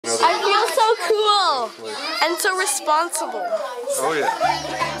cool and so responsible. Oh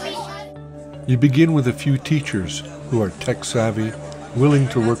yeah. You begin with a few teachers who are tech savvy, willing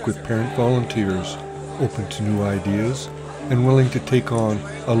to work with parent volunteers, open to new ideas, and willing to take on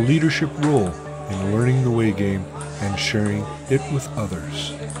a leadership role in learning the way game and sharing it with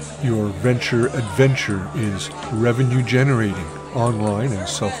others. Your venture adventure is revenue generating, online and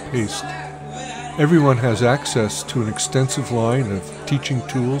self-paced. Everyone has access to an extensive line of teaching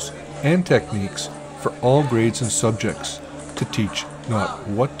tools and techniques for all grades and subjects to teach not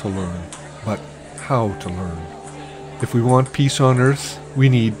what to learn, but how to learn. If we want peace on earth, we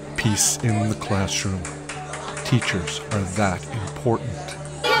need peace in the classroom. Teachers are that important.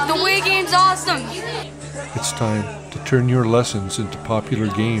 The way game's awesome. It's time to turn your lessons into popular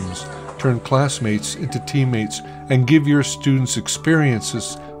games, turn classmates into teammates, and give your students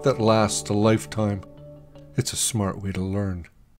experiences that last a lifetime. It's a smart way to learn.